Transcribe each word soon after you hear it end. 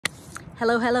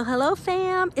Hello, hello, hello,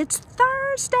 fam. It's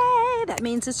Thursday. That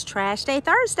means it's Trash Day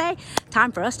Thursday.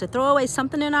 Time for us to throw away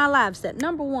something in our lives that,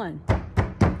 number one,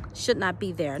 should not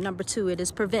be there. Number two, it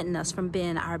is preventing us from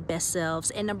being our best selves.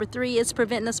 And number three, it's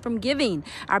preventing us from giving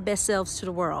our best selves to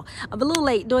the world. I'm a little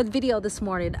late doing the video this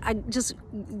morning. I just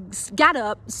got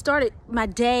up, started my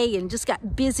day, and just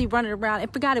got busy running around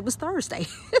and forgot it was Thursday.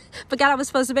 Forgot I was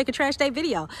supposed to make a Trash Day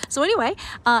video. So anyway,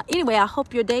 I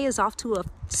hope your day is off to a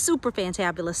super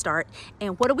fantabulous start.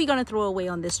 And what are we going to throw away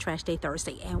on this Trash Day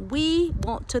Thursday? And we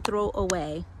want to throw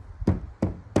away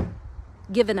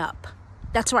giving up.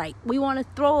 That's right. We want to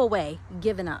throw away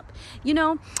giving up. You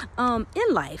know,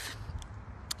 in life,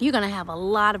 you're going to have a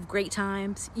lot of great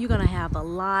times. You're going to have a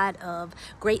lot of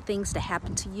great things to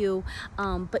happen to you.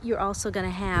 But you're also going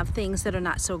to have things that are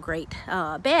not so great,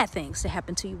 bad things to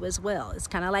happen to you as well. It's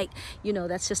kind of like, you know,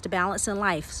 that's just a balance in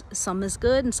life. Some is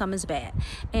good and some is bad.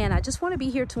 And I just want to be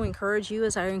here to encourage you,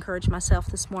 as I encourage myself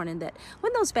this morning, that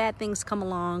when those bad things come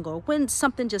along, or when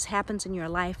something just happens in your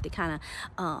life that kind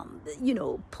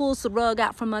of, pulls the rug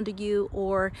out from under you,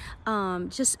 or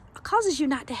just causes you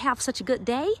not to have such a good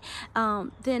day,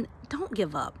 then don't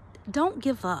give up. Don't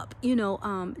give up.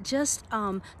 Just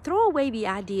throw away the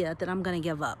idea that I'm going to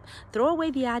give up. Throw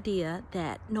away the idea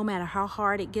that no matter how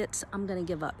hard it gets, I'm going to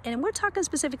give up. And we're talking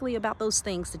specifically about those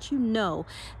things that you know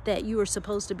that you are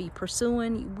supposed to be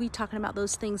pursuing. We're talking about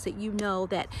those things that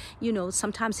that,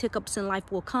 sometimes hiccups in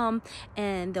life will come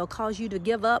and they'll cause you to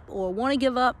give up or want to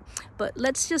give up. But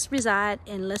let's just reside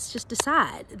and let's just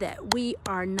decide that we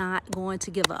are not going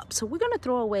to give up. So we're going to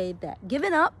throw away that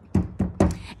giving up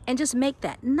and just make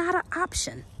that not an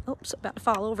option. Oops, about to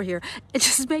fall over here. And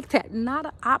just make that not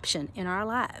an option in our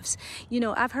lives.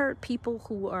 I've heard people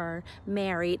who are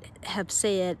married have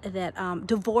said that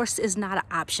divorce is not an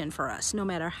option for us, no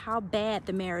matter how bad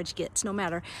the marriage gets, no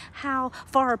matter how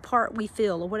far apart we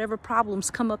feel or whatever problems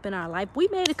come up in our life. We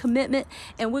made a commitment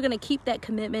and we're going to keep that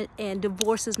commitment, and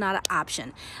divorce is not an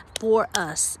option for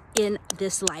us in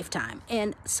this lifetime.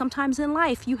 And sometimes in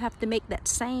life, you have to make that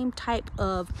same type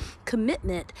of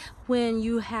commitment when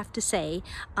you have to say,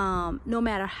 no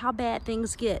matter how bad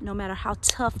things get, no matter how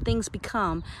tough things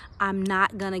become, I'm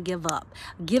not gonna give up.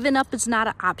 Giving up is not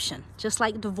an option. Just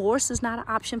like divorce is not an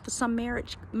option for some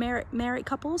married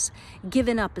couples,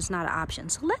 giving up is not an option.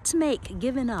 So let's make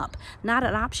giving up not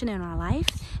an option in our life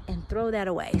and throw that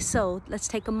away. So let's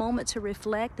take a moment to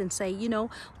reflect and say,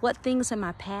 what things in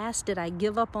my past did I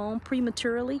give up on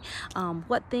prematurely?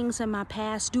 What things in my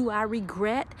past do I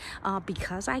regret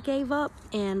because I gave up?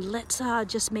 And let's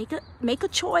just make a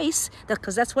choice,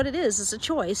 because that's what it is. It's a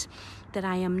choice that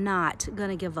I am not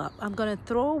gonna give up. I'm gonna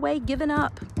throw away giving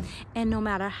up, and no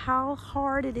matter how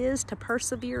hard it is to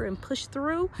persevere and push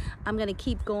through, I'm gonna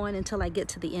keep going until I get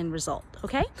to the end result.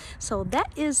 Okay, so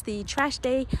that is the Trash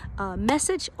Day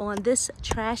message on this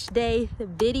Trash Day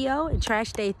video and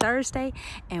Trash Day Thursday,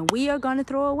 and we are gonna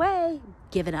throw away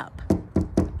giving up.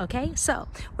 Okay, so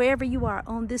wherever you are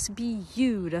on this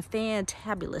beautiful,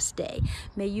 fantabulous day,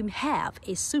 may you have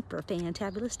a super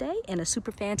fantabulous day and a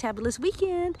super fantabulous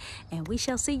weekend. And we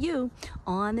shall see you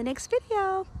on the next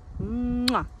video.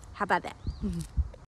 Mwah. How about that?